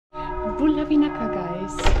Lavinaka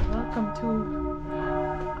guys, welcome to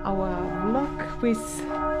our vlog with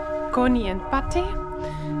Connie and Pate.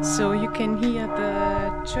 So you can hear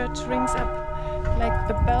the church rings up, like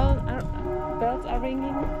the bells are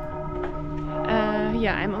ringing.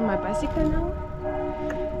 Yeah, I'm on my bicycle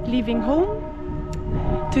now, leaving home.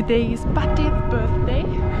 Today is Pate's birthday,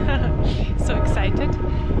 so excited.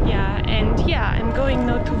 Yeah, and yeah, I'm going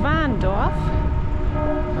now to Warndorf.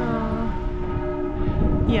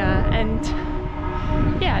 Yeah, and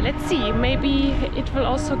yeah, let's see, maybe it will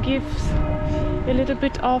also give a little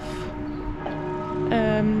bit of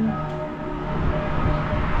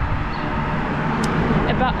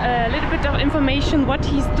information what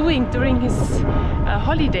he's doing during his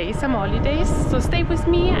holidays, summer holidays. So stay with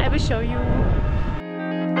me, I will show you.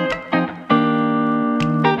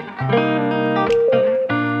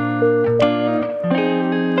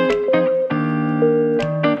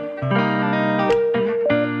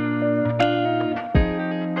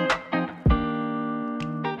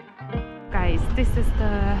 This is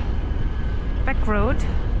the back road,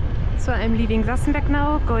 so I'm leaving Sassenberg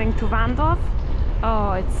now, going to Warndorf.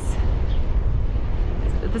 Oh,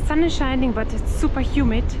 the sun is shining, but it's super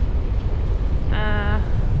humid.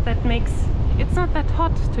 That makes it's not that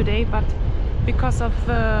hot today, but because of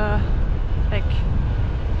the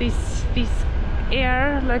this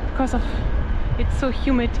air, like because of it's so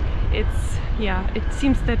humid, it's yeah, it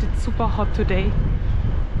seems that it's super hot today.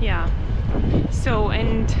 Yeah. So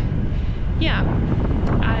and yeah,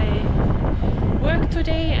 I worked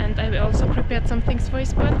today and I also prepared some things for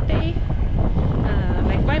his birthday.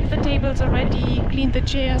 Like wiped the tables already, cleaned the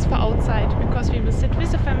chairs for outside, because we will sit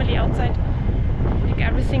with the family outside. Make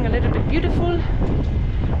everything a little bit beautiful,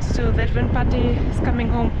 so that when Pate is coming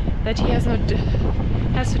home, that he has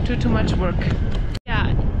to do too much work.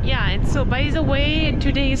 Yeah, and so by the way,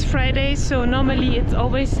 today is Friday, so normally it's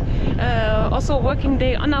always also a working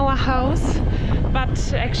day on our house.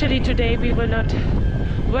 But actually today we will not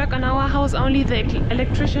work on our house, only the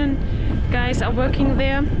electrician guys are working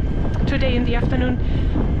there today in the afternoon,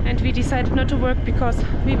 and we decided not to work because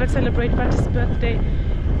we will celebrate Pate's birthday.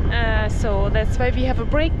 So that's why we have a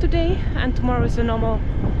break today, and tomorrow is a normal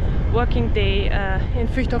working day in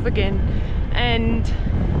Fürchthof again. And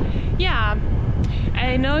yeah,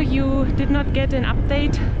 I know you did not get an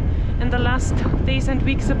update in the last days and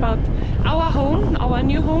weeks about our home, our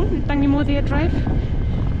new home, Tangimodia Drive,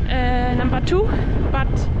 number 2. But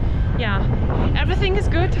yeah, everything is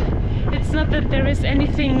good. It's not that there is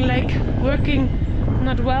anything like working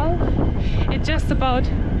not well. It's just about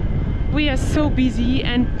we are so busy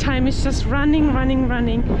and time is just running.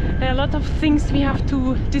 There are a lot of things we have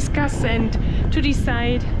to discuss and to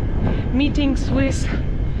decide. Meetings with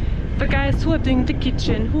the guys who are doing the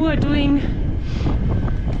kitchen, who are doing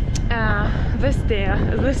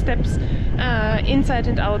the steps inside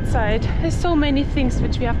and outside. There's so many things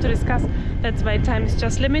which we have to discuss. That's why time is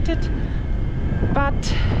just limited.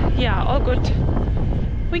 But yeah, all good.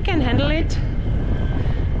 We can handle it.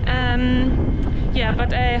 Yeah,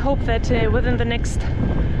 but I hope that within the next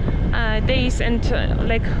days and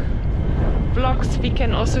like vlogs, we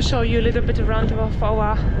can also show you a little bit around of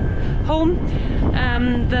our home.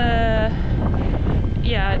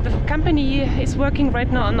 The company is working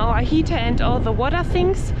right now on our heater and all the water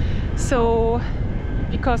things. So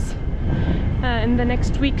because in the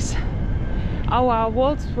next weeks our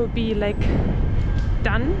walls will be like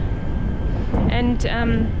done, and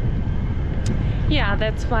yeah,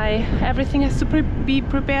 that's why everything has to be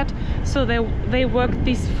prepared. So they work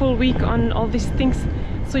this full week on all these things,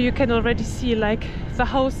 so you can already see like the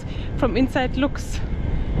house from inside looks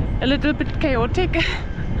a little bit chaotic.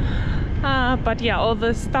 But yeah, all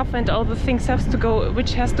the stuff and all the things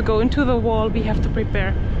which has to go into the wall, we have to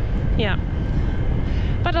prepare. Yeah,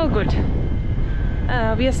 but all good.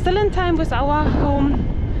 We are still in time with our home,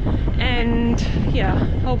 and yeah,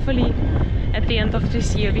 hopefully at the end of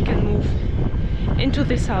this year we can move into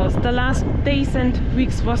this house. The last days and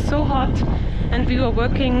weeks was so hot, and we were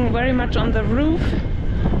working very much on the roof.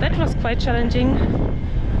 That was quite challenging,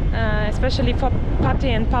 especially for Pate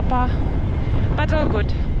and Papa, but all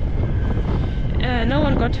good. No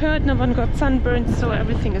one got hurt, no one got sunburned, so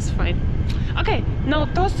everything is fine. Okay, now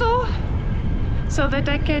torso, so that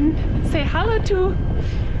I can say hello to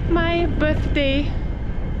my birthday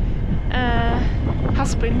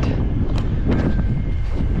husband.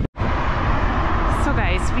 So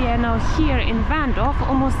guys, we are now here in Warndorf,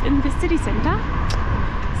 almost in the city center.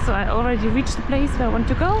 So I already reached the place where I want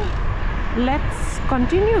to go. Let's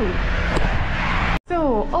continue.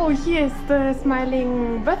 So, oh, here's the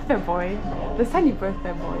smiling birthday boy, the sunny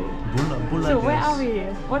birthday boy. Bula, so where are we?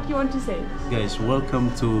 What do you want to say? Guys, welcome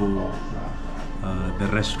to the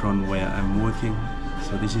restaurant where I'm working.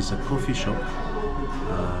 So this is a coffee shop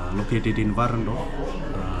located in Warendorf.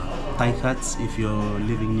 Thai huts, if you're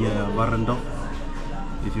living near Warendorf,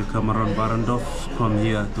 if you come around Warendorf, come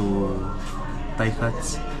here to Thai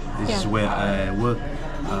huts. This is where I work.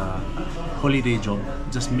 Holiday job,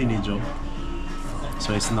 just mini job.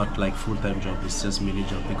 So it's not like full-time job, it's just mini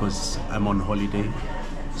job because I'm on holiday.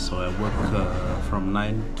 So I work from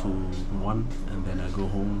 9 to 1 and then I go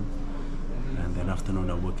home, and then afternoon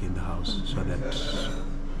I work in the house, so that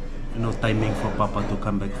timing for Papa to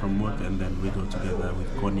come back from work, and then we go together with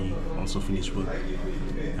Connie, also finish work.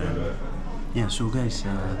 And yeah, so guys,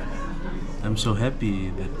 I'm so happy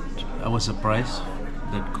that I was surprised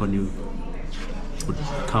that Connie would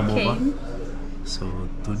come over. So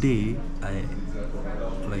today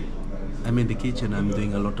I'm in the kitchen, I'm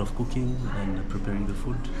doing a lot of cooking and preparing the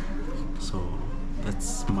food. So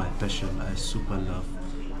that's my passion, I super love.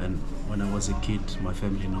 And when I was a kid, my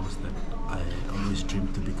family knows that I always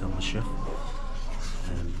dreamed to become a chef.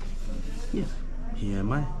 And yeah, here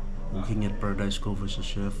am I, working at Paradise Cove as a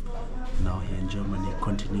chef. Now here in Germany,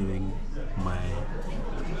 continuing my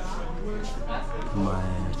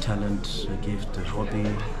talent, a gift, a hobby.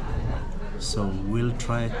 So we'll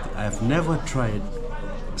try it. I've never tried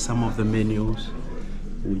some of the menus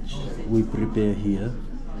which we prepare here.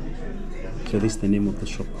 So this is the name of the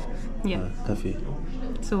shop. Cafe.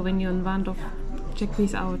 So when you're in Warndorf, check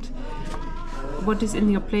these out. What is in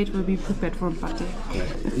your plate will be prepared from Pate.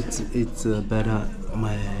 It's better.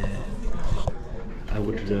 I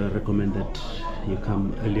would recommend that you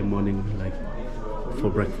come early morning, like for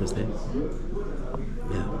breakfast.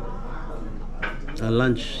 Yeah. At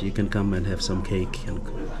lunch you can come and have some cake and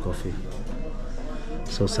coffee.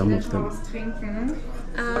 So some of them.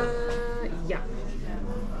 Ja.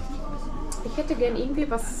 Ich hätte gern irgendwie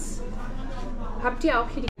was. Habt ihr auch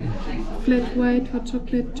hier die Flat White, Hot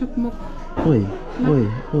Chocolate, Chop Mock? Oi.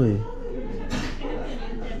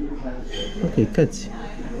 Okay, catch.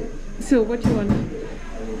 So, what do you want?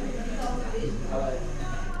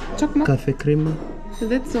 Chop Mock? Cafe crema. So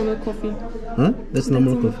that's normal coffee. Huh? That's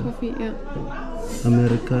normal coffee. Yeah.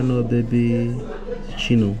 Americano, baby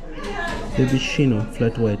chino,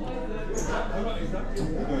 flat white.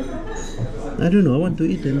 I don't know, I want to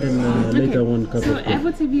eat and then later one cup so of coffee. I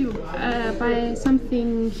would say you buy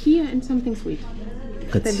something here and something sweet.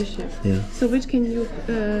 Delicious. Yeah. So which can you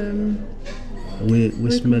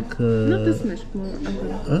we smack not the smash more.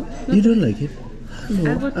 Huh? You don't like it?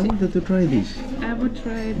 No, I wanted to try this. I would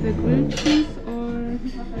try the grilled cheese or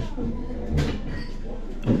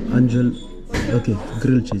Angel. Okay,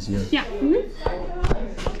 grilled cheese, yeah. Yeah.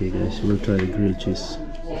 Okay guys, we'll try the grilled cheese.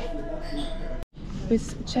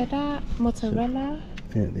 With cheddar, mozzarella.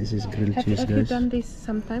 Yeah, this is grilled cheese, guys. Have you done this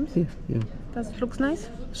sometimes? Yeah. Does it look nice?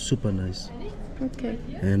 Super nice. Okay.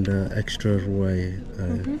 And extra rye.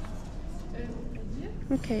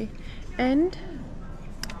 Okay. And?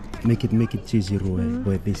 Make it cheesy rye,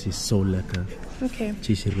 but this is so lekker. Okay.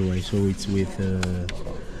 Cheesy rye, so it's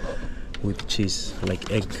with cheese,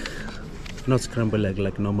 like egg. Not scrambled egg,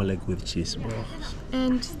 like normal egg with cheese.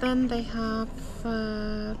 And then they have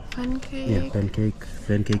pancake. Yeah, pancake.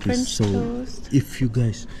 Pancake French is so. toast. If you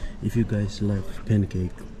guys love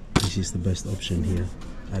pancake, this is the best option here.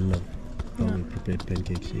 I love how we prepare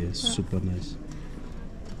pancakes here. Super nice.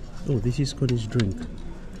 Oh, this is Connie's drink.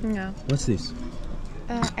 Yeah. What's this?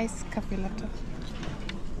 Ice coffee latte.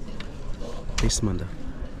 Taste Manda.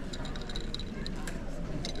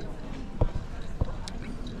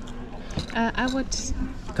 I would.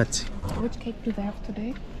 Katsi. Which cake do they have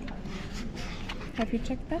today? Have you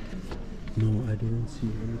checked that? No, I didn't see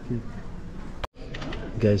any cake.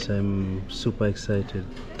 Guys, I'm super excited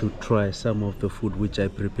to try some of the food which I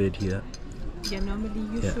prepared here. Yeah, normally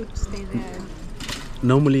you should stay there.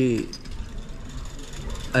 Normally,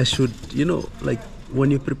 I should, like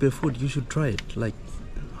when you prepare food, you should try it. Like,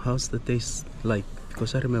 how's the taste like?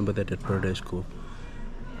 Because I remember that at Paradise Cove,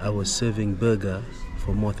 I was serving burger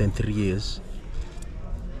for more than 3 years,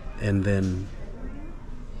 and then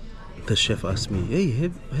the chef asked me, "Hey,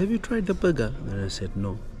 have you tried the burger?" And I said,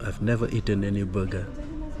 "No, I've never eaten any burger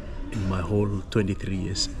in my whole 23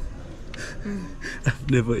 years. I've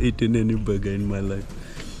never eaten any burger in my life."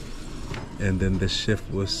 And then the chef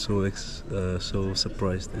was so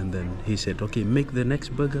surprised, and then he said, "Okay, make the next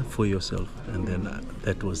burger for yourself." And then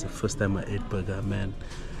that was the first time I ate burger, man.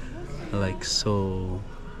 Like, so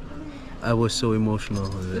I was so emotional.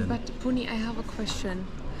 But Puni, I have a question.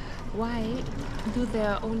 Why do they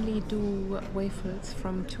only do waffles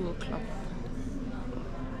from 2 o'clock?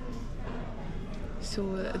 So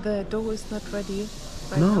the dough is not ready?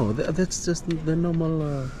 No, that's just the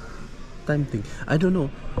normal time thing. I don't know.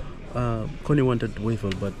 Connie wanted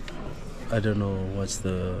waffle, but I don't know what's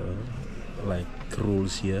the like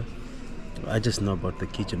rules here. I just know about the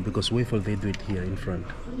kitchen because waffle they do it here in front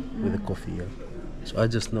with the coffee. Yeah. So I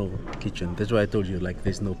just know kitchen. That's why I told you like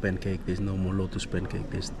there's no pancake, there's no more lotus pancake.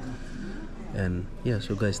 And yeah.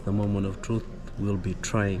 So guys, the moment of truth, we'll be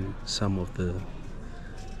trying some of the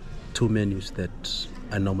 2 menus that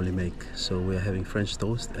I normally make. So we're having French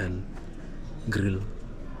toast and grilled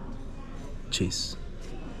cheese.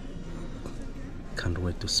 Can't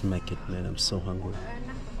wait to smack it, man. I'm so hungry.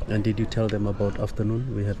 And did you tell them about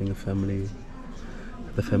afternoon? We're having a family.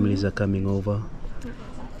 The families are coming over.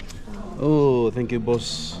 Oh, thank you,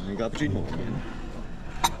 boss. Cappuccino.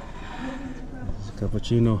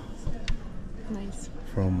 Cappuccino. Nice.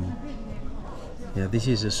 From, yeah, this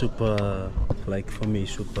is a super, like for me,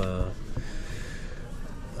 super,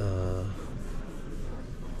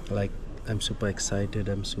 like I'm super excited,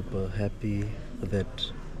 I'm super happy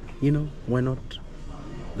that, you know, why not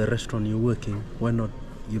the restaurant you're working, why not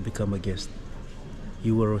you become a guest?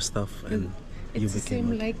 You were a staff and you It's the became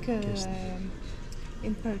same a like guest.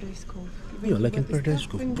 in Paradise Cove. Yeah, like in What is Paradise that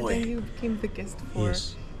Cove, thing that boy. then you became the guest for?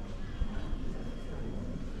 Yes.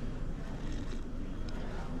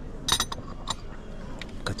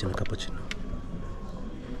 Cappuccino.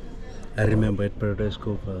 I remember at Paradise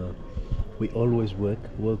Cove, we always work,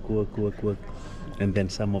 and then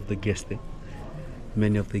some of the guests,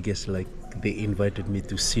 many of the guests, like they invited me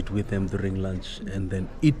to sit with them during lunch, and then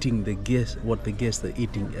eating what the guests are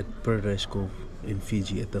eating at Paradise Cove in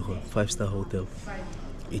Fiji at the 5-star hotel.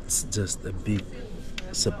 It's just a big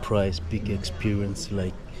surprise, big experience.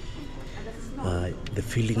 Like the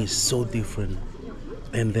feeling is so different.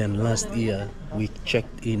 And then last year we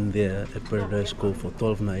checked in there at Paradise Cove for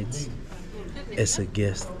 12 nights as a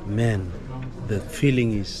guest. Man, the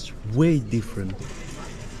feeling is way different.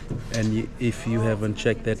 And if you haven't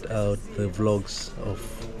checked that out, the vlogs of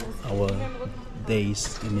our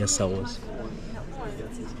days in Yasawas,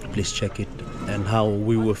 please check it. And how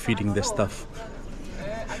we were feeding the stuff,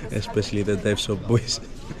 especially the dive shop boys.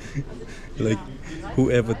 Like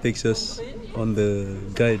whoever takes us on the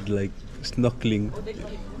guide, like snorkeling,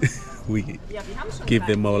 we give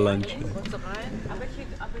them our lunch.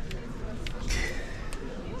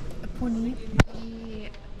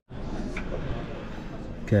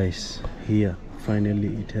 Guys, here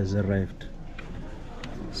finally it has arrived.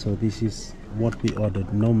 So this is what we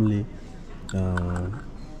ordered. Normally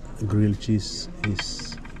grilled cheese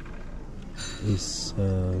is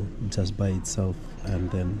just by itself,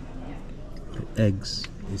 and then eggs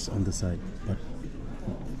is on the side, but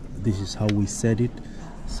this is how we set it,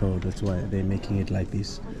 so that's why they're making it like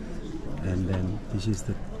this. And then this is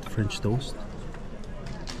the French toast.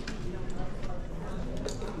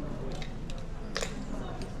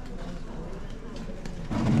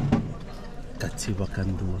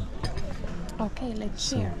 Okay, let's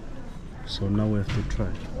share. So now we have to try.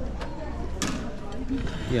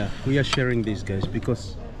 Yeah, we are sharing these, guys,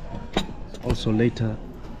 because also later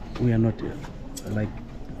we are not like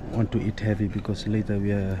want to eat heavy, because later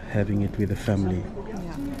we are having it with the family.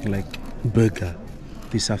 Yeah. Like burger.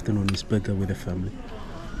 This afternoon is burger with the family.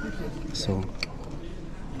 So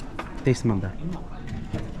taste, Manda.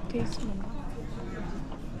 Taste, Mama.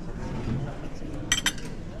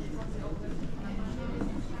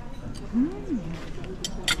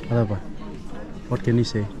 What can you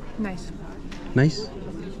say? Nice. Nice?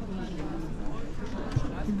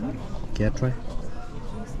 Okay, I try.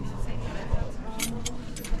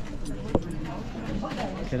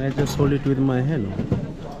 Can I just hold it with my hand?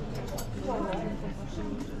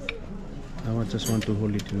 I just want to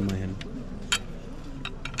hold it in my hand.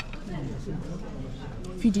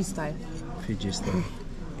 Fiji style. Fiji style.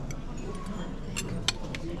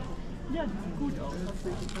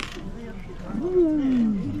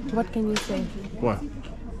 What can you say? Wow.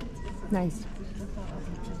 Nice.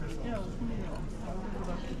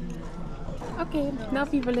 Okay, now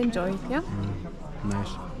we will enjoy, yeah? Nice.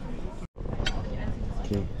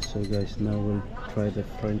 Okay, so guys, now we'll try the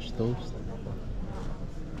French toast.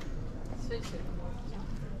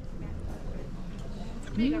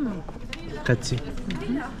 Katsi.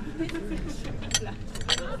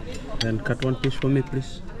 And cut one piece for me,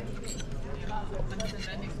 please.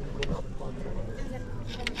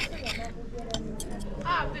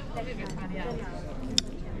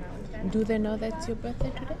 Do they know that's your birthday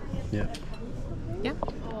today? Yeah. Yeah?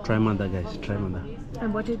 Try Manda, guys. Try Manda.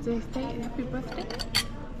 And what did they say? Happy birthday?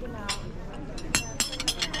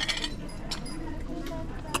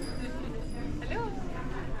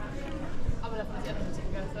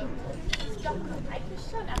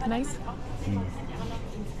 Nice.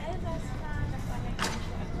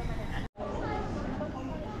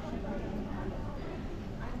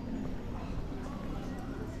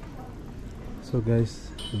 So guys,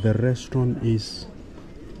 the restaurant is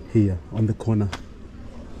here on the corner.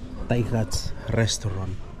 Taigat's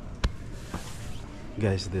restaurant.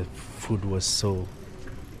 Guys, the food was so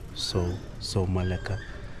malaka,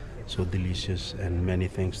 so delicious, and many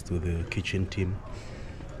thanks to the kitchen team.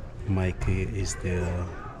 Mikey is the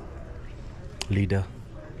leader,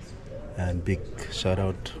 and big shout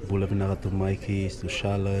out Bulavinaga to Mikey, to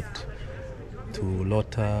Charlotte, to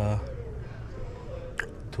Lotta,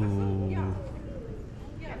 to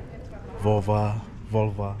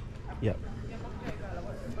Volva, yeah.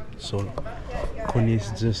 So Connie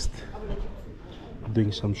is just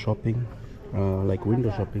doing some shopping, like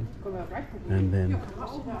window shopping, and then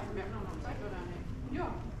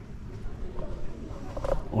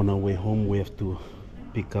on our way home we have to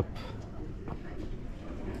pick up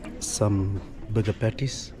some burger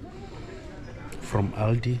patties from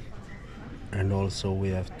Aldi, and also we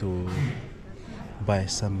have to buy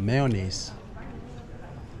some mayonnaise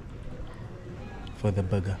for the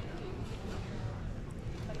burger.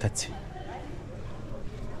 That's it.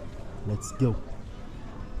 Let's go.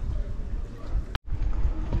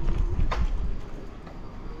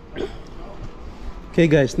 Okay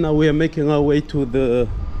guys, now we are making our way to the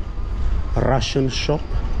Russian shop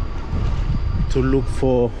to look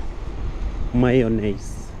for mayonnaise.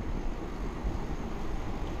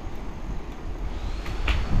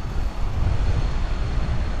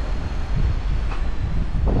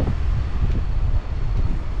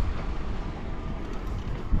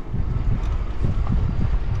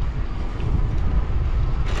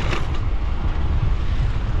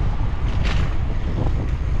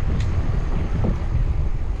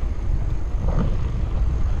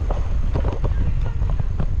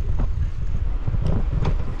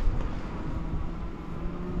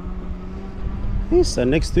 Yes,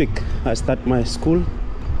 next week I start my school,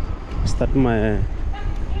 start my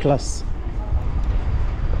class.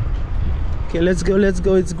 Okay, let's go, it's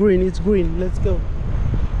green, let's go.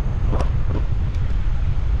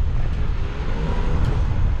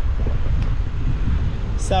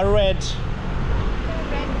 It's a red.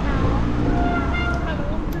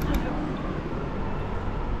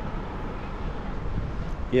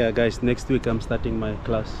 Yeah guys, next week I'm starting my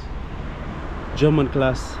class, German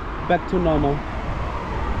class, back to normal.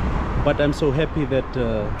 But I'm so happy that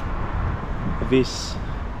this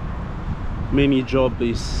mini job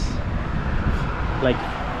is like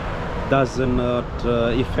does not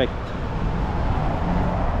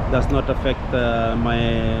affect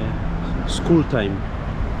my school time.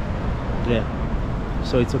 Yeah,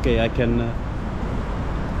 so it's okay. I can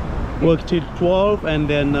work till 12, and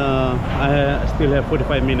then I still have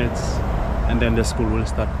 45 minutes, and then the school will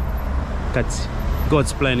start.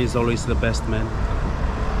 God's plan is always the best, man.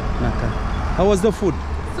 How was the food?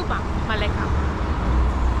 Super, mal lecker.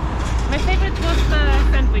 My favorite was the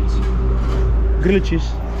sandwich. Grilled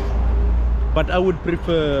cheese. But I would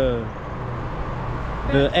prefer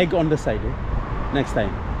the egg on the side, next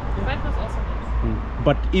time. That was also nice.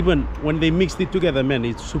 But even when they mixed it together, man,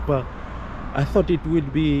 it's super. I thought it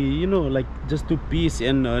would be, you know, like just 2 pieces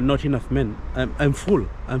and not enough, man. I'm full.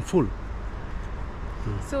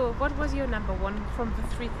 So what was your number one from the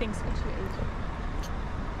 3 things which you ate?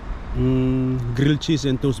 Grilled cheese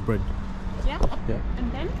and toast bread. Yeah? Yeah. And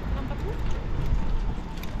then number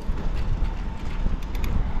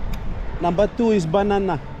 2? Number 2 is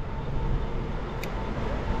banana.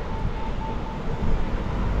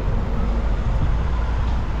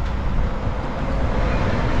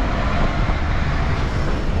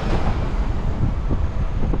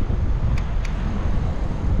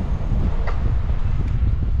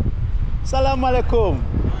 Assalamualaikum.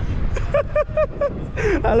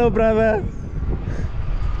 Hello, brother.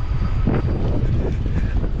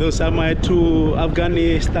 Those are my 2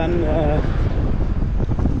 Afghanistan,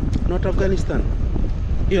 not Afghanistan,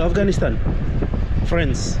 yeah, Afghanistan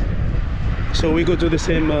friends. So we go to the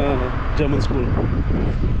same German school.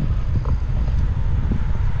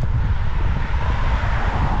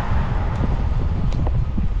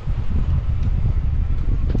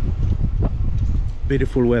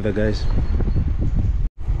 Beautiful weather, guys.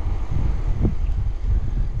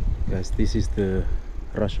 This is the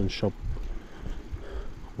Russian shop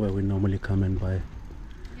where we normally come and buy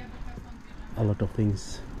a lot of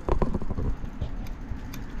things.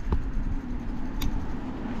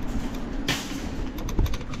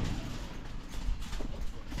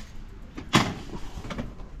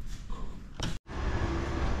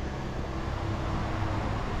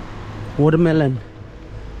 Watermelon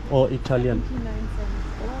or Italian?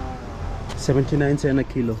 79 cents a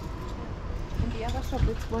kilo. And the other shop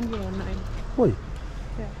it's €1.09. Oi.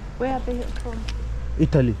 Yeah. Where are they from?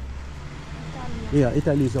 Italy. Yeah,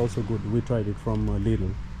 Italy is also good. We tried it from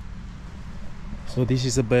Lidl. So this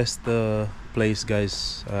is the best place,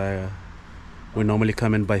 guys. We normally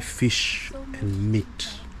come and buy fish and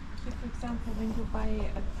meat. Here, for example, when you buy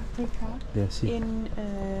a paprika Yes, in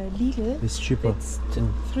Lidl, it's cheaper. It's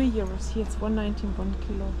 3 euros. Here it's 1.19 1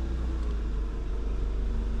 kilo.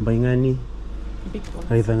 Bayangani. Big one.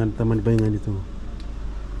 Ay tangan taman bayangani itu.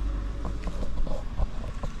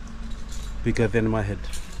 Bigger than my head.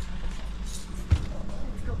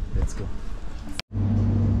 Let's go.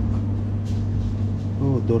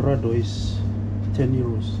 Oh, Dorado is 10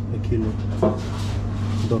 euros a kilo.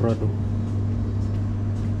 Dorado.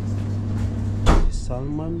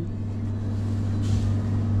 Salmon.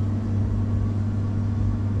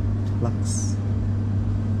 Lux.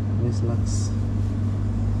 Where's lux?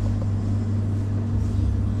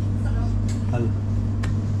 Hal.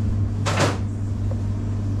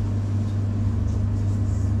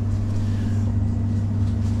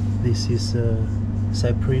 This is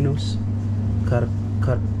Cyprinus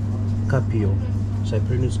Carpio.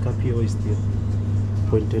 Cyprinus Carpio is the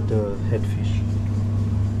pointed headfish,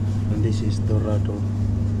 and this is Dorado,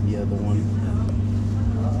 the other one.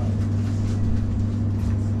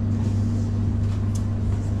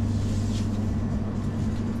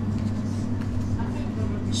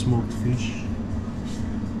 Smoked fish,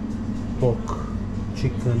 pork,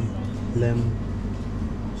 chicken, lamb,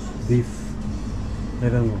 beef,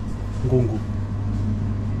 ngungu,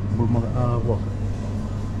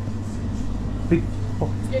 big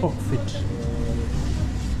pork feet.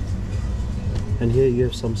 And here you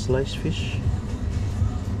have some sliced fish,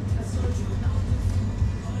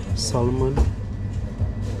 salmon,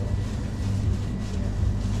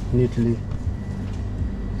 neatly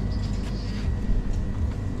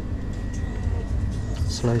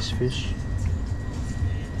sliced fish.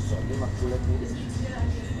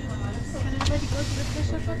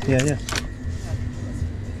 Yeah.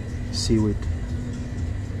 Seaweed.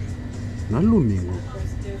 Nalumingo.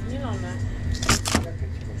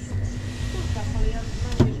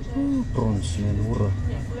 Prawns, man, hurra.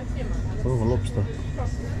 Oh, lobster.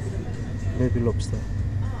 Baby lobster.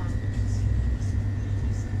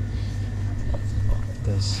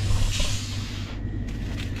 Guys,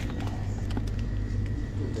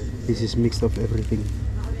 this is mixed of everything.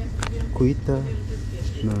 Cuita,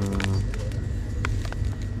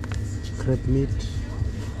 crab meat,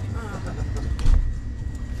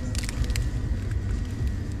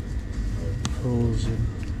 frozen,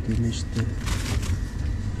 finished.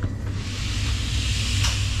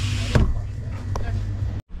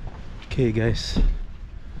 Okay, guys,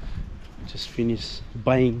 just finished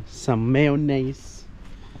buying some mayonnaise.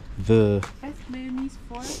 The Best mayonnaise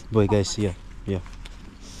for? boy, guys, yeah.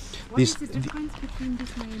 What is the difference between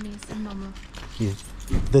this mayonnaise and normal? Yeah.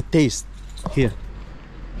 The taste here.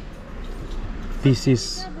 This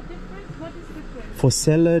is What is different? for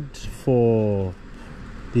salad. For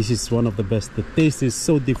this is one of the best. The taste is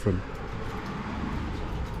so different.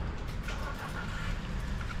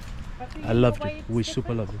 I loved it. We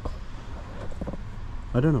super love it.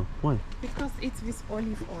 I don't know why. Because it's with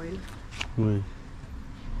olive oil. Why?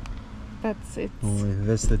 That's it. Oh,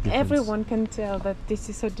 that's the difference. Everyone can tell that this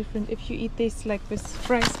is so different. If you eat this like with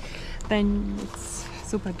fries, then it's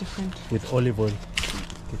super different. With olive oil.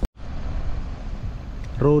 Okay.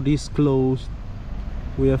 Road is closed.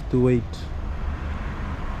 We have to wait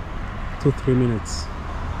 2-3 minutes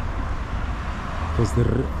because the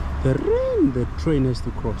rain. The train has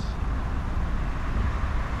to cross.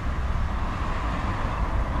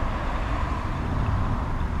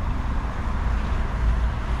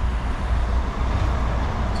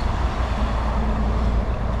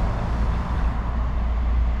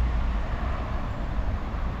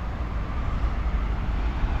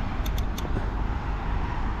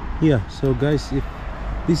 Yeah, so guys, if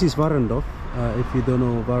this is Warendorf, if you don't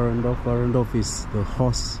know Warendorf is the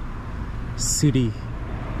horse city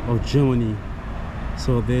of Germany.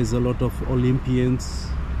 So there's a lot of Olympians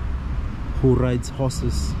who rides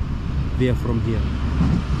horses. They are from here.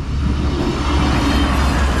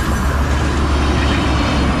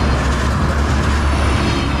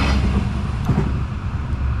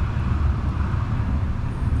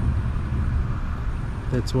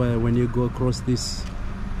 That's why when you go across this,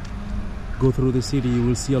 go through the city, you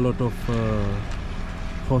will see a lot of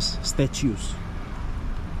horse statues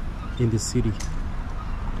in the city.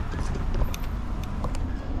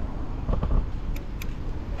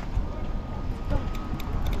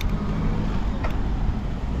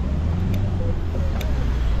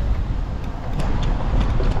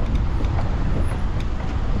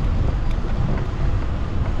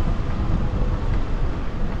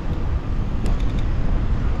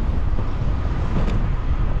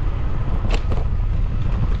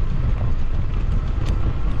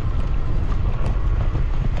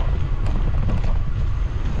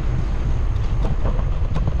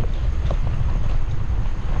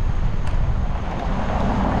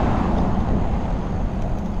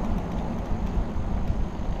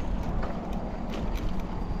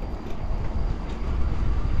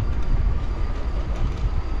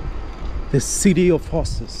 The city of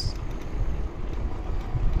horses.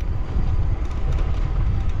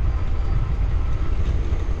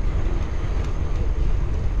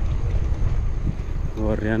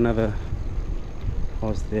 Or another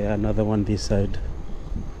horse there, another one this side.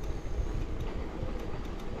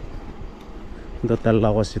 Total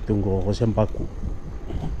lawas itunggo ko siyang baku.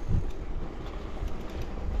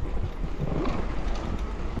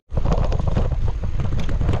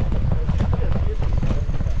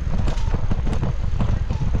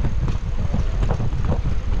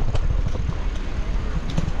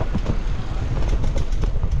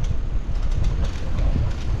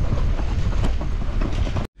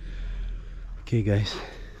 Okay guys,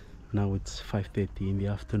 now it's 5:30 in the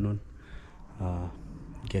afternoon,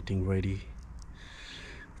 getting ready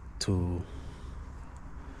to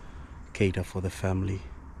cater for the family,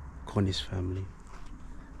 Connie's family,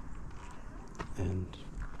 and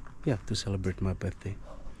yeah, to celebrate my birthday.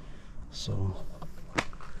 So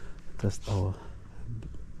that's our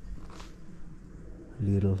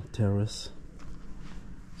little terrace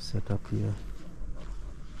set up here.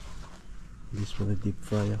 This for the deep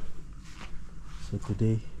fryer. So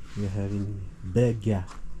today we are having burger.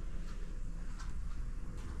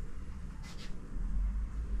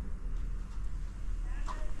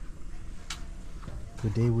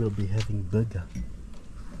 Today we'll be having burger.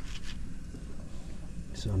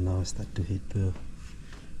 So now I start to hit the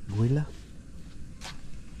griller.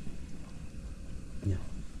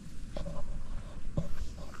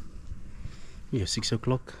 Yeah, 6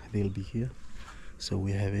 o'clock they'll be here. So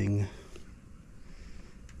we're having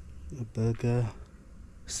a burger,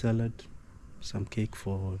 salad, some cake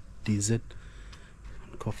for dessert,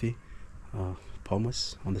 coffee,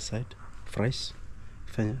 pommes on the side, fries,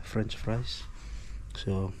 French fries.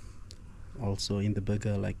 So also in the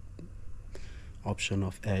burger, like option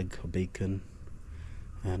of egg, bacon,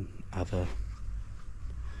 and other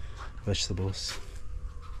vegetables.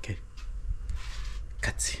 Okay,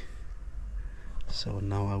 katsi. So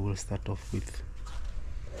now I will start off with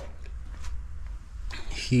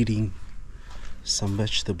heating some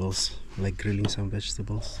vegetables, like grilling some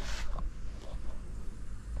vegetables.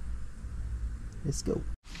 Let's go.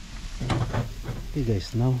 Okay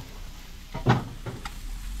guys, now I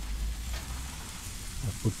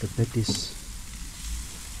put the patties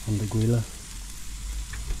on the griller.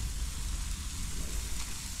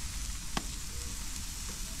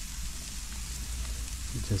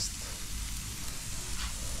 Just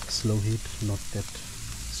slow heat, not that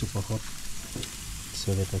super hot,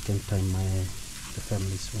 so that I can time the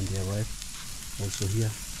families when they arrive. Also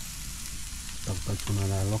here,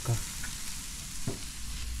 na loka.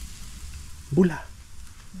 Bula.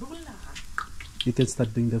 Bula. You can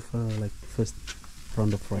start doing the like first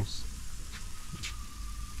round of fries,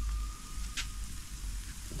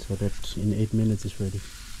 so that in 8 minutes it's ready.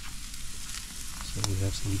 So we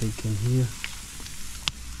have some bacon here.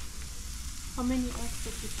 How many eggs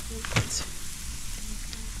did you take? That's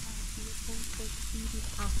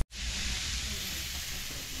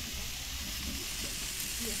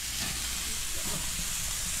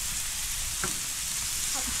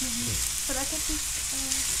Should I get this?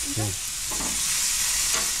 yeah.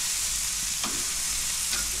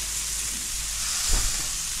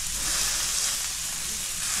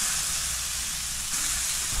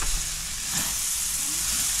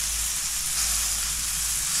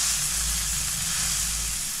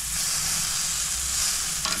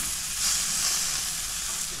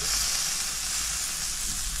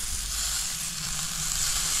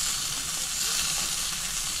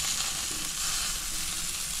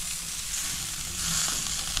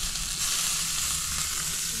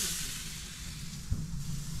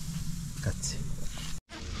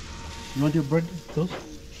 You want your bread toast?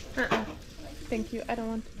 Thank you, I don't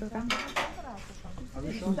want to do that.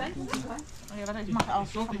 Okay, warte, ich mache auch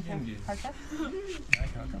so. Halt das.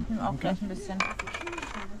 Ich nehme auch gleich ein bisschen.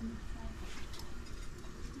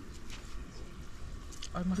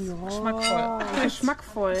 Geschmackvoll.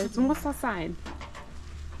 Geschmackvoll, so muss das sein.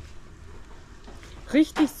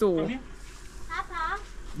 Richtig so. Papa?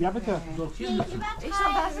 Ja, bitte.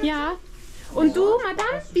 Ja. Und du,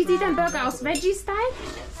 Madame, wie sieht dein Burger aus? Veggie-Style?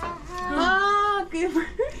 Oh,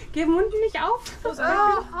 geh Mund nicht auf.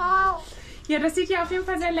 Ja, das sieht ja auf jeden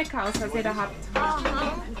Fall sehr lecker aus, was ihr da habt.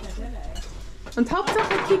 Und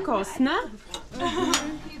Hauptsache Kikos, ne?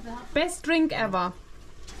 Best drink ever.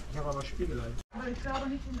 Ich habe aber Spiegelei. Aber ich glaube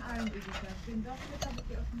nicht in allen Übelkeiten.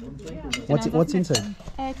 What's inside?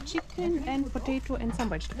 Chicken and potato and some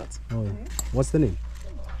vegetables. Oh, yeah. What's the name?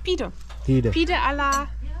 Pide. Pide. Pide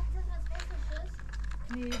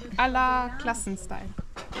à la Klassen-Style.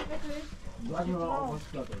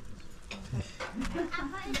 ich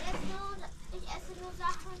esse nur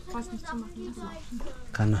Sachen, Was nicht zu machen.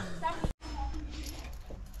 Kann er.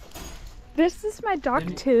 This is my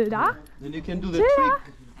dog Tilda. Then you can do the Tilda. trick.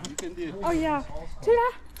 You can do it. Oh ja. Tilda.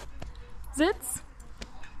 Sitz.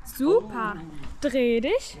 Super. Dreh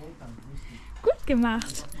dich. Gut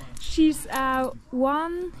gemacht. She's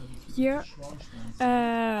 1 year.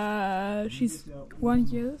 She's 1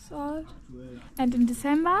 year old. And in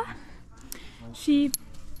December she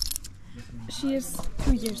is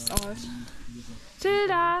 2 years old.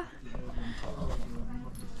 Tilda.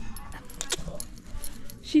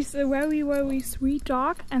 She's a very, very sweet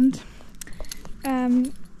dog, and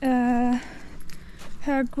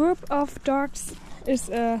her group of dogs is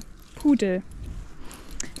a poodle.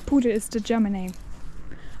 Poodle is the German name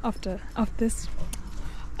of this.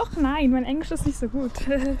 Och nein, mein Englisch ist nicht so gut.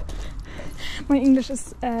 Mein Englisch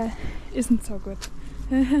ist isn't so good.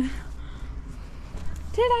 Tilda.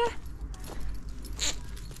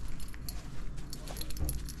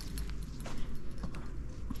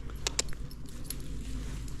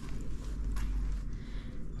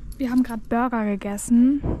 Wir haben gerade Burger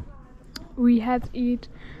gegessen. We had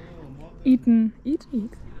eaten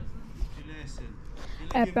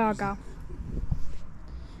a burger.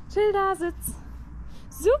 Tilda, sitz.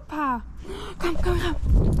 Super. Komm.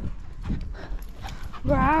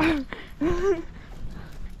 Wow.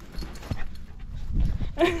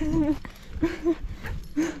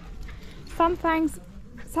 Sometimes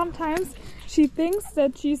she thinks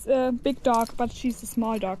that she's a big dog, but she's a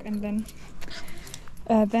small dog, and then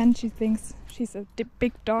she thinks she's a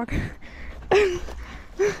big dog.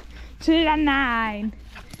 Tilda, nein!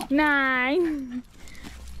 Nein!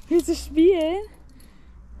 Willst du spielen?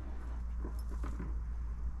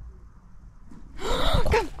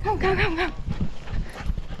 Komm!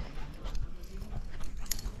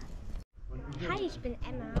 Hi, ich bin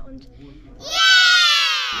Emma und ich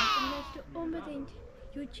möchte unbedingt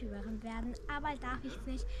YouTuberin werden, aber darf ich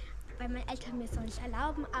nicht, weil meine Eltern mir es noch nicht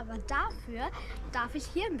erlauben, aber dafür darf ich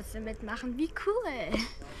hier ein bisschen mitmachen. Wie cool!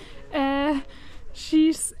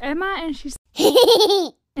 She's Emma and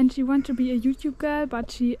she wants to be a YouTube girl,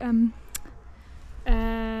 but she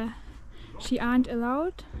aren't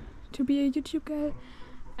allowed to be a YouTube girl.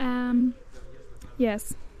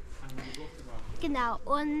 Yes. Genau,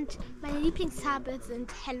 und meine Lieblingsfarbe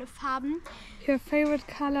sind helle Farben. Her favorite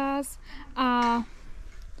colors are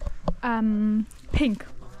pink.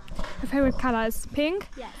 Her favorite color is pink.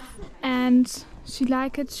 Yes. And she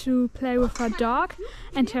liked to play with her dog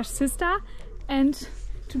and her sister and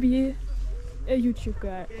to be a YouTube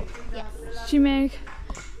girl. Yes. She make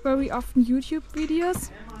very often YouTube videos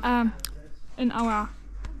in our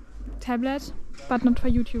tablet, but not for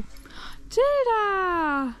YouTube.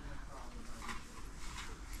 Tilda!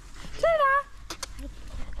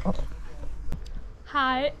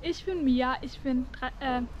 Hi, ich bin Mia.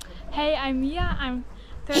 Hey, I'm Mia. I'm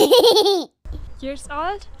 30 years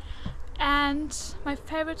old, and my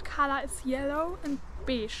favorite color is yellow and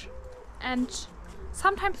beige. And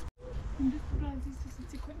sometimes.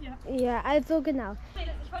 Ja, also genau. Ich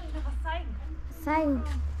wollte dir noch was zeigen. Zeigen.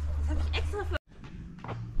 Das habe ich extra für.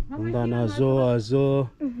 Und dann so.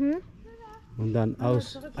 Und dann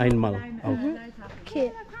aus. Einmal auf.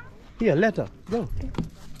 Okay. Hier, Letter. Go.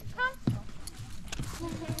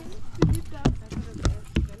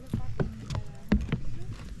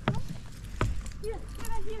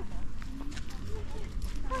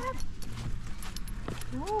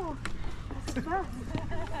 Oh, was ist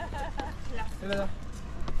das?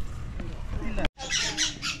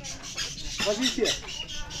 Was ist hier?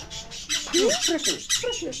 Ja,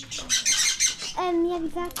 wie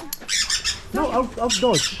sagt man? No, auf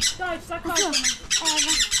Deutsch. Sag mal.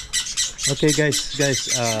 Okay, guys,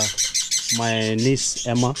 my niece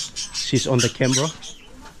Emma, she's on the camera.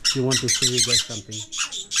 She want to show you guys something.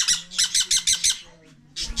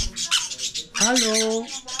 Hallo.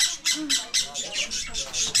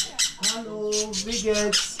 Hallo, wie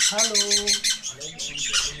geht's? Hallo.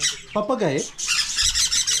 Papagei?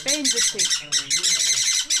 They in this thing.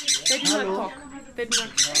 They do not talk. They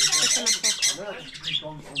cannot talk.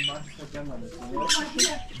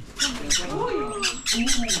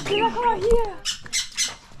 Ja, komm mal hier.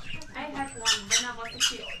 I had one when I was a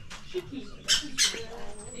kid. Chicky.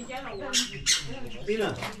 A yellow one.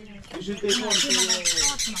 Bina, you should take one for your...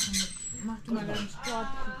 Mach du mal deinen Sport.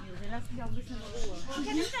 Lass mich auch ein bisschen in Ruhe.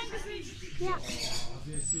 Ja.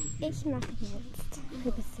 Ich mache jetzt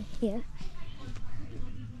ein bisschen hier.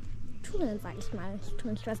 Touren, sag ich mal.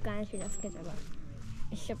 Ich weiß gar nicht, wie das geht, aber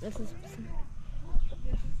ich glaube, das ist ein bisschen...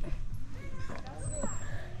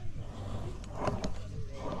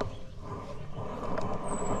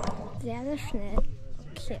 Sehr werde schnell.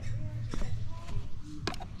 Okay.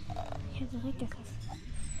 Hier direkt das.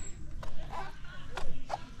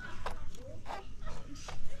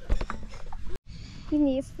 Die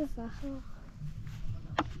nächste Sache.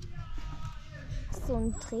 So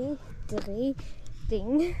ein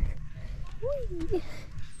Dreh-Ding. Hui.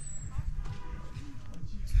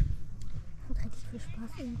 Hat richtig viel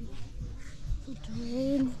Spaß irgendwie. So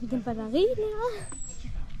drehen mit den Batterien.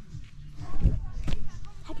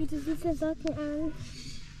 Hat diese süße Socken an.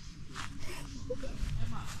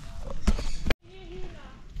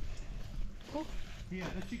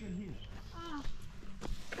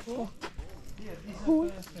 Oh.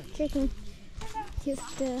 Huhn, Chicken. Hier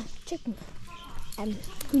ist der Chicken.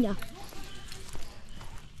 Hühner.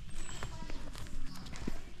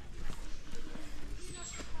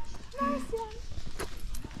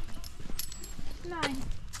 Nein.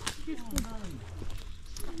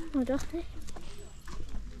 Oh, doch nicht.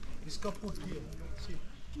 It's kaputt here. See.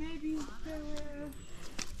 Maybe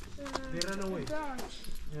They ran away. Ja.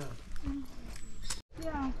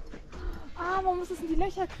 Ja. Ah, man muss es in die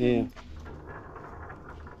Löcher kriegen. Yeah.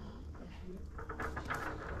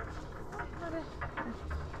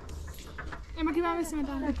 Emma, geh mal ein bisschen mit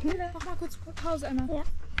rein. Mach mal kurz Pause, Emma. Ja.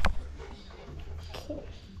 Okay.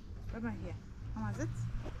 Bleib mal hier. Mama sitzt.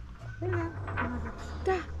 Mama sitzt.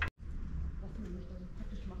 Da.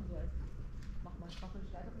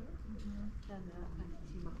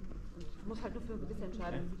 Du musst halt nur für gewisse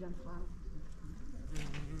Entscheidungen wieder fragen.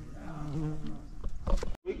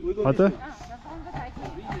 Pate?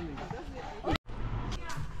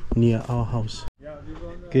 Near our house.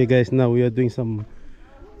 Okay guys, now we are doing some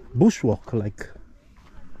bushwalk like.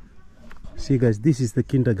 See guys, this is the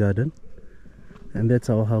kindergarten and that's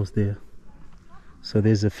our house there. So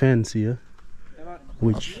there's a fence here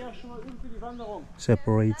which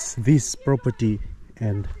separates this property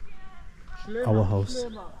and our house.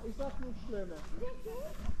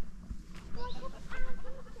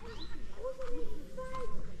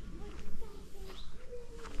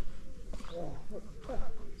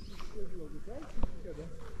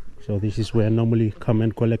 So this is where I normally come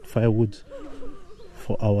and collect firewood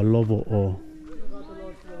for our lovo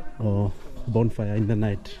or bonfire in the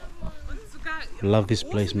night. Love this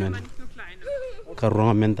place, man.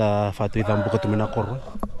 Karunga menta fatu idam buka tumina korwa.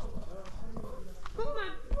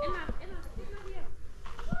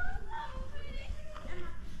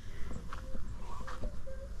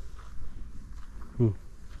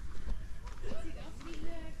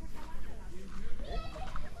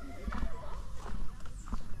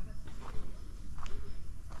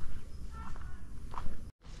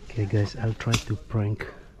 Okay guys, I'll try to prank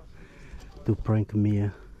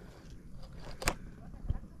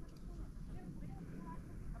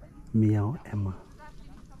Mia or Emma,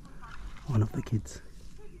 one of the kids.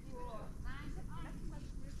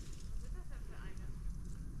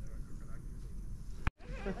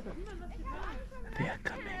 They are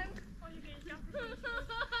coming.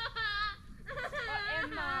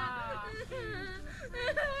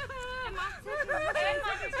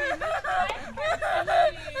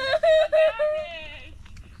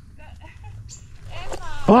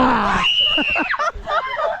 Ah!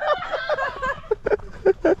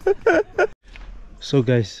 So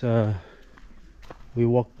guys, we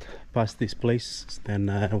walked past this place, then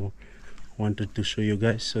I wanted to show you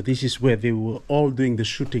guys. So this is where they were all doing the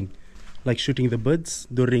shooting, like shooting the birds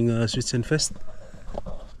during Schützenfest.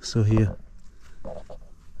 So here,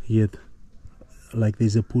 like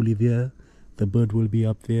there's a pulley there, the bird will be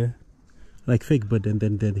up there, like fake bird, and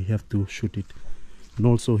then they have to shoot it. And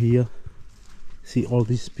also here, see all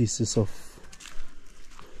these pieces of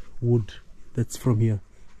wood, that's from here.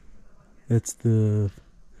 That's the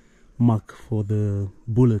mark for the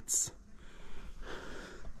bullets.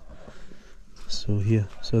 So here,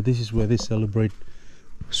 so this is where they celebrate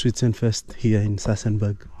Schützenfest here in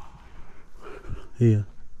Sassenberg. Here,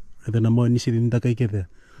 and then there,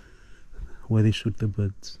 where they shoot the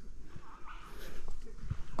birds.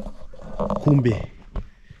 Kumbe.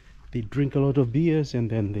 They drink a lot of beers and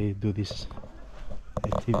then they do these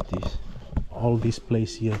activities. All this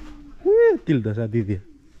place here. Tilda Sadivia.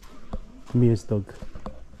 Mia's dog.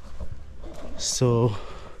 So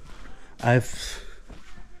I've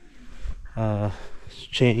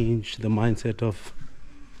changed the mindset of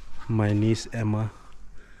my niece Emma.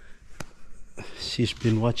 She's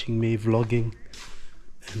been watching me vlogging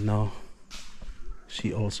and now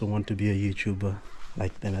she also wants to be a YouTuber.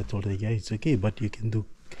 Like then I told her, yeah, it's okay, but you can do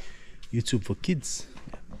YouTube for kids.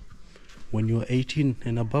 When you're 18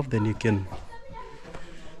 and above, then you can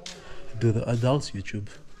do the adults YouTube.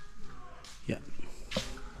 Yeah.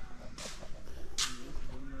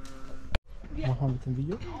 mal mit dem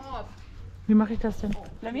Video. Wie mache ich das denn?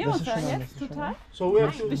 Blamieren wir uns da schon jetzt? alles, Total? So we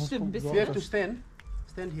have to, Bestimmt ein we bisschen. have to stand.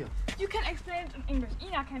 Stand here. You can explain it in English.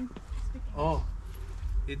 Ina can speak. Oh,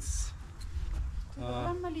 it's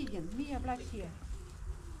Lass mal liegen. Mia, bleib hier.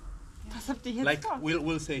 Was habt ihr jetzt like vor?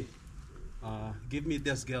 we'll say, give me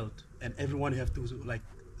this geld, and everyone have to like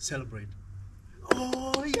celebrate.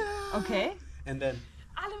 Oh yeah. Okay. And then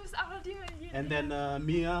Alle müssen applaudieren. and then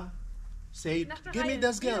Mia say, Nach der give me Reihe.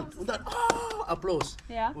 das Jeder geld. muss Und dann oh, Applaus.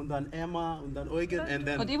 Ja. Und dann Emma und dann Eugen and Und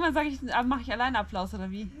then irgendwann sage ich, mache ich alleine Applaus oder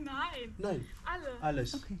wie? Nein, nein, alle.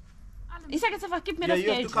 alles. Okay. Alle. Ich sage jetzt einfach, gib mir Yeah, das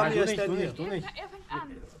you have to Geld. come Nein, here, du stand nicht, here. du nicht. Er fängt an.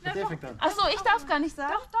 Na, Der doch, fängt an. Achso, ich darf gar nicht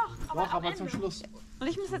sagen. doch. Doch, am aber zum Ende. Schluss. Und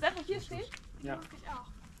ich muss jetzt einfach hier stehen? Ja. Ich auch.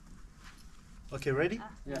 Okay, ready?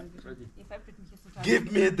 Ja, ready. Ihr veräppelt mich jetzt total.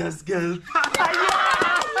 Give me das geld.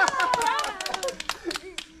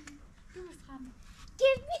 Du bist dran.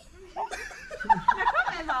 Gib mir.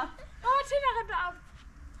 Emma. Oh, Tina rennt ab.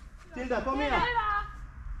 Tilda, komm her. Tilda.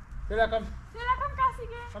 Tilda, komm. Tilda, komm, Gassi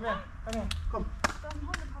gehen. Komm her. Komm her. Komm. Das ist ein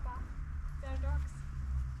Hundepapa. Der Dogs.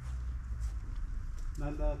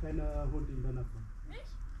 Nein, da keine Hund in der Nachbarn.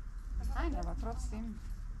 Nicht? Nein, aber trotzdem.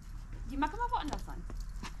 Die mag immer woanders sein.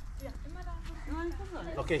 Ja, immer da. Immer nicht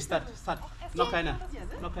persönlich. Okay, start. Noch keiner.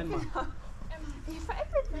 Noch kein Mann. Ihr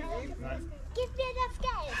veräppelt mich. Gib mir das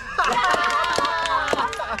Geld.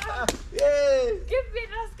 Yay! Gib mir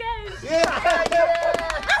das Geld.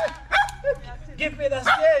 Gib mir das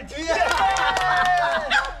Geld!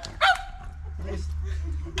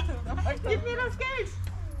 Gib mir das Geld.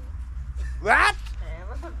 What?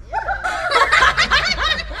 Was habt ihr denn?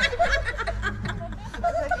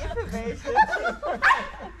 Was seid ihr für welche?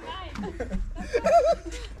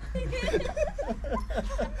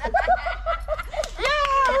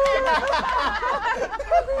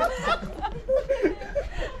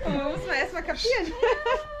 Oh, muss man erstmal kapieren.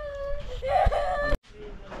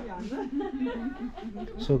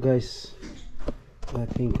 So guys, I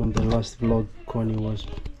think on the last vlog Connie was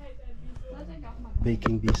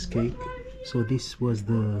baking this cake. So this was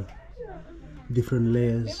the different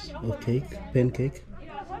layers of cake, pancake.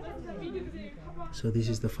 So this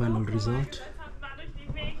is the final result.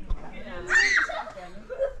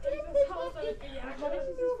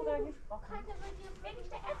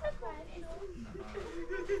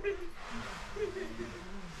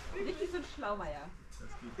 Richtig so ein Schlaumeier.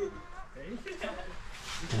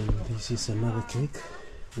 And this is another cake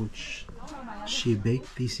which she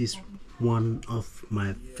baked. This is one of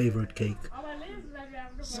my favorite cake.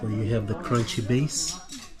 So you have the crunchy base.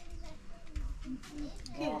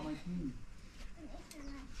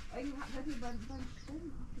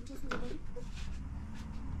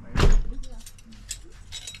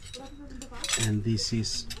 And this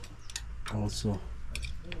is also,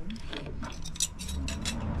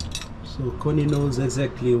 so Connie knows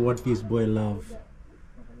exactly what this boy loves,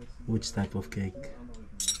 which type of cake.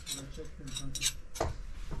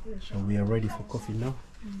 So we are ready for coffee now.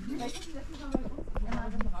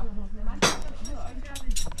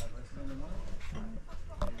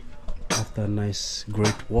 After a nice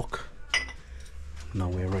great walk, now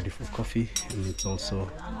we're ready for coffee, and it's also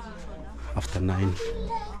after 9.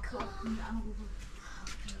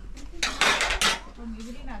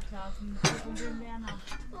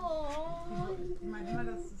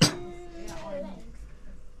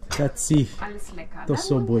 Katzi, Alles lecker. those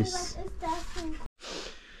so boys.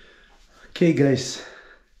 Okay guys,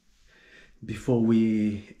 before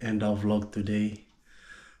we end our vlog today,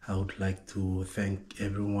 I would like to thank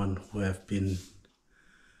everyone who have been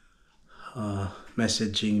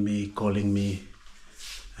messaging me, calling me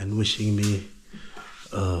and wishing me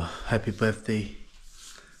a happy birthday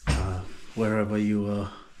wherever you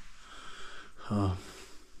are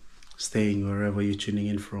staying, wherever you're tuning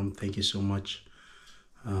in from. Thank you so much.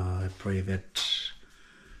 I pray that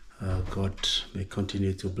God may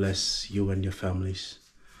continue to bless you and your families.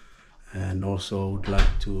 And also I would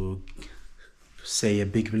like to say a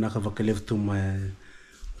big vinakavakalev to my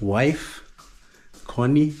wife,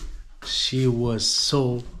 Connie. She was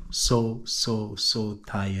so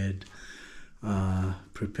tired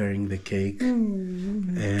preparing the cake.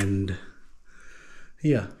 And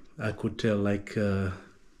yeah, I could tell like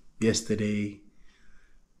yesterday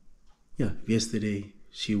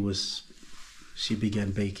she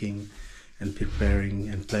began baking and preparing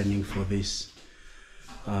and planning for this.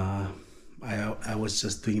 I was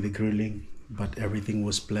just doing the grilling, but everything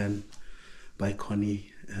was planned by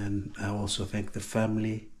Connie. And I also thank the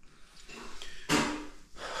family,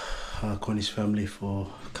 Connie's family,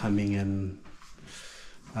 for coming and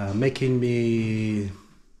making me,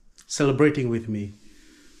 celebrating with me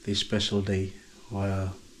this special day.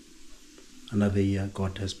 another year.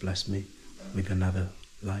 God has blessed me with another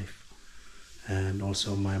life. And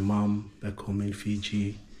also my mom back home in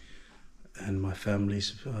Fiji, and my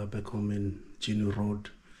family's back home in Ginu Road.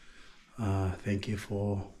 Thank you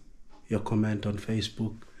for your comment on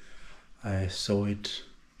Facebook. I saw it,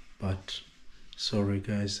 but sorry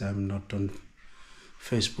guys, I'm not on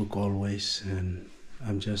Facebook always, and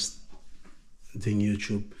I'm just doing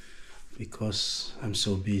YouTube because I'm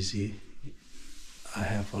so busy. I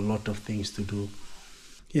have a lot of things to do.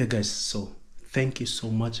 Yeah guys, so thank you so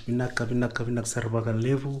much. And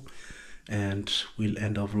we'll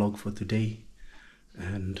end our vlog for today.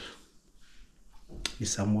 And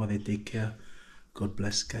Isamoa, they take care. God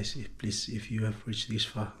bless guys. Please, if you have reached this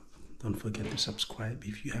far, don't forget to subscribe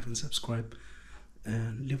if you haven't subscribed,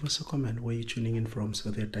 and leave us a comment where you're tuning in from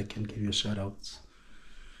so that I can give you shout outs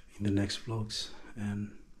in the next vlogs.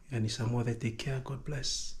 And Isamoa, they take care. God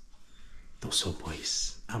bless. Those are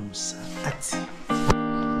boys. I'm Ati.